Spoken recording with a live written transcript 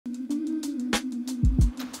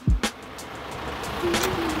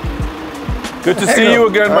Good to see you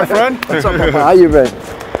again, my friend. What's up, Papa? How you been?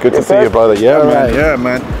 Good to see you, brother. Yeah, All man. right. Yeah,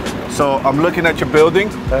 man. So I'm looking at your building,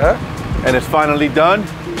 and it's finally done.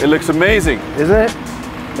 It looks amazing, isn't it?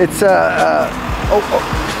 It's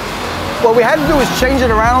what we had to do is change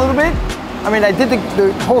it around a little bit. I mean, I did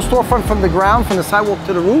the whole storefront from the ground, from the sidewalk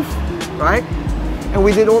to the roof, right? And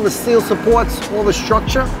we did all the steel supports, all the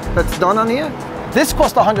structure that's done on here. This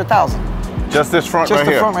cost $100,000. Just this front right here?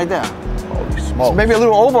 Just the front right there. Holy smokes. So maybe a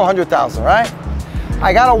little over 100,000, right?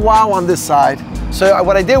 I got a wow on this side. So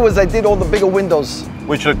what I did was I did all the bigger windows.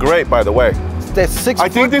 Which look great, by the way. They're 6 I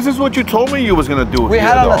think this is what you told me you was gonna do. We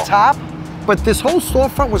had on the top, but this whole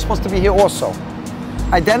storefront was supposed to be here also.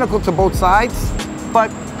 Identical to both sides, but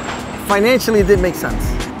financially it didn't make sense.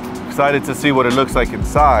 Excited to see what it looks like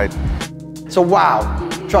inside. So wow,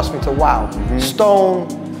 trust me, it's a wow. Stone,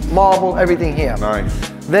 marble, everything here. Nice.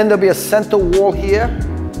 Then there'll be a center wall here,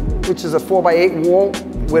 which is a 4x8 wall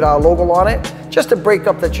with our logo on it, just to break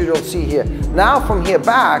up that you don't see here. Now from here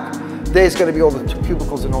back, there's going to be all the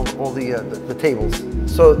cubicles and all the tables.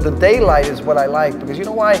 So the daylight is what I like, because you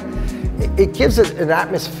know why? It gives it an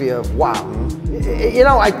atmosphere of wow. You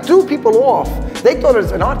know, I threw people off. They thought it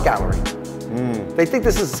was an art gallery. They think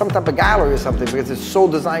this is some type of gallery or something because it's so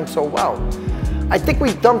designed so well. I think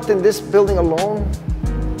we dumped in this building alone,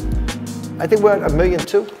 I think we're at $1.2 million.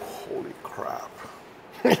 Holy crap.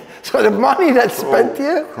 So the money that's spent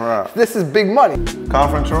here, this is big money.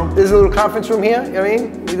 Conference room? There's a little conference room here, you know what I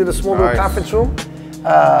mean? We did a small little conference room.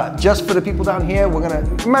 Just for the people down here, we're gonna,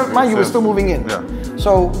 mind you, we're still moving in. Yeah.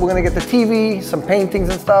 So we're gonna get the TV, some paintings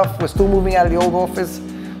and stuff. We're still moving out of the old office.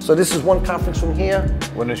 So this is one conference room here.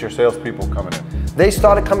 When is your salespeople coming in? They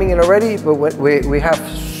started coming in already, but we have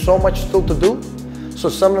so much still to do. So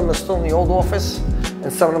some of them are still in the old office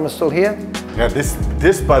and some of them are still here. Yeah,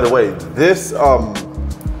 this by the way, this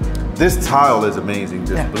tile is amazing,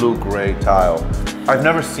 this blue-gray tile. I've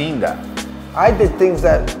never seen that. I did things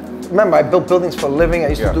that, remember, I built buildings for a living. I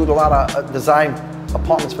used to do a lot of design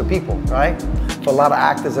apartments for people, right? For a lot of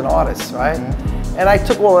actors and artists, right? And I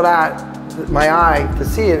took all of that, my eye, to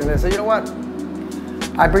see it, and I said, you know what?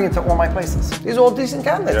 I bring it to all my places. These are all decent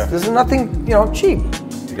cabinets. Yeah. This is nothing, you know, cheap.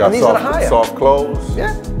 You got soft clothes.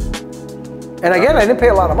 Yeah. And again, I didn't pay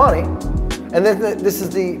a lot of money. And then this is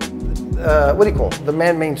the, what do you call it? The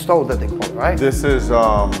man-made stove that they call it, right? This is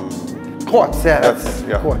quartz. Yeah, that's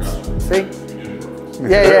quartz. See?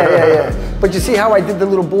 Yeah. But you see how I did the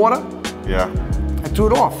little border? Yeah. I threw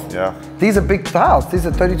it off. Yeah. These are big tiles. These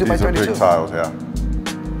are 32 by 32. These are big tiles, yeah.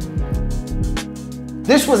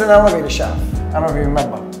 This was an elevator shaft. I don't even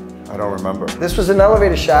remember. I don't remember. This was an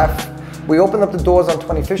elevator shaft. We opened up the doors on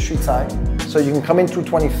 25th Street side, so you can come in through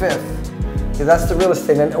 25th. That's the real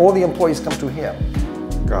estate, and all the employees come through here.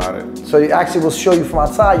 Got it. So you actually will show you from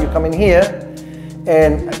outside. You come in here,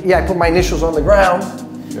 and yeah, I put my initials on the ground.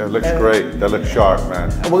 Yeah, it looks great. That looks sharp,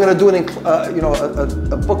 man. And we're gonna do an, you know,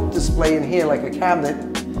 a book display in here, like a cabinet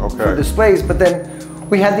for displays. But then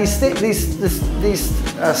we had these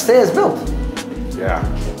stairs built. Yeah.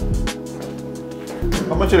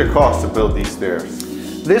 How much did it cost to build these stairs?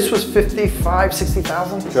 This was 55,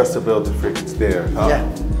 60,000. Just to build the freaking stairs, huh?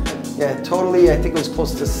 Yeah, totally. I think it was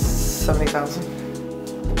close to 70,000.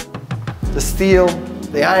 The steel,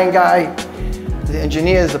 the iron guy, the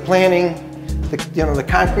engineers, the planning, the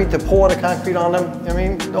concrete, to pour the concrete on them. I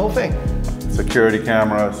mean, the whole thing. Security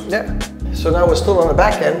cameras. Yeah. So now we're still on the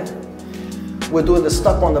back end. We're doing the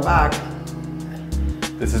stuck on the back.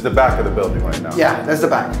 This is the back of the building right now. Yeah, that's the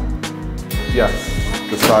back. Yes,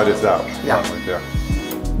 the side is out. Yeah. Right there.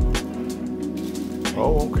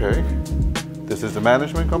 Oh, okay. This is the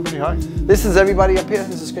management company, hi? This is everybody up here.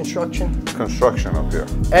 This is construction. Construction up here.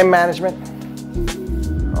 And management.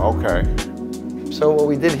 Okay. So what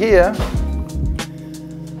we did here,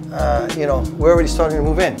 you know, we're already starting to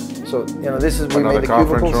move in. So, you know, this is, we made the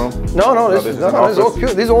cubicles. Room? No, this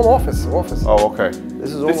is all office. Oh, okay.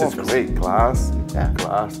 This is all office. This is great. Glass. Yeah.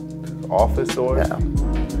 Glass office doors. Yeah.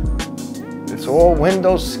 It's all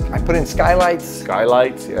windows. I put in skylights.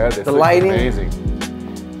 Skylights, yeah. This the lighting. Amazing.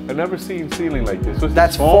 I've never seen ceiling like this.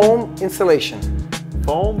 That's foam insulation.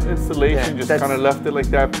 Foam insulation, just kind of left it like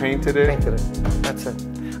that, painted it? Painted it, that's it.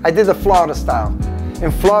 I did the Florida style.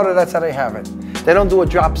 In Florida, that's how they have it. They don't do a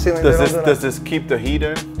drop ceiling. Does this keep the heat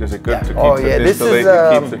in? Is it good to keep the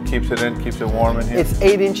insulation? Keeps it warm in here? It's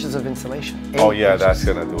 8 inches of insulation. Oh yeah, that's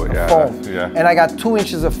gonna do it, foam. And I got 2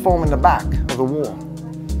 inches of foam in the back of the wall.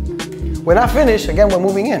 We're not finished, again, we're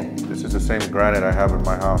moving in. This is the same granite I have in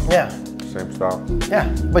my house. Yeah. Same style. Yeah,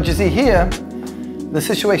 but you see here, the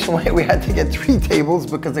situation where we had to get 3 tables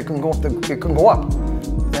because it couldn't go up.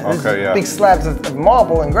 Okay, yeah. Big slabs of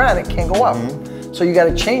marble and granite can't go up. So you got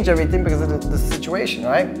to change everything because of the situation,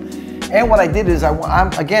 right? And what I did is, I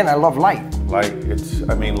love light. Light,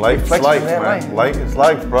 life's life, man. Light is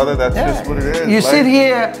life, brother. That's just what it is. You sit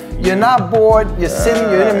here, you're not bored, you're sitting,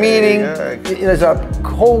 you're in a meeting. There's a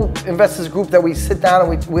whole investors group that we sit down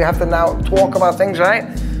and we have to now talk about things,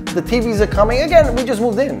 right? The TVs are coming. Again, we just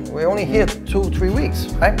moved in. We're only here 2-3 weeks,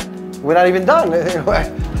 right? We're not even done. I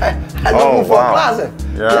looking for a closet.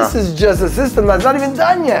 This is just a system that's not even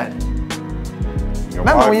done yet.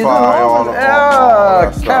 Remember when you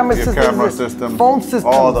do camera system, phone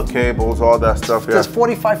system, all the cables, all that stuff. There's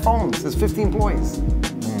 45 phones. There's 50 employees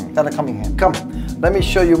that are coming here. Come, let me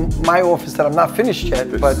show you my office that I'm not finished yet.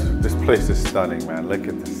 This place is stunning, man. Look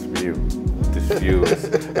at this view. This view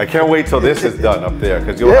is. I can't wait till this is done up there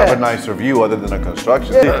because you'll have a nicer view other than a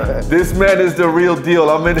construction. This man is the real deal.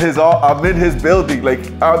 I'm in his building.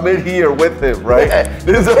 Like I'm in here with him, right?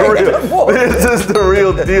 This is the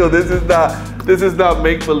real deal. This is not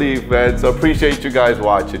make believe, man. So appreciate you guys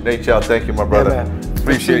watching. HL, thank you, my brother.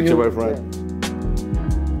 Appreciate you, my friend.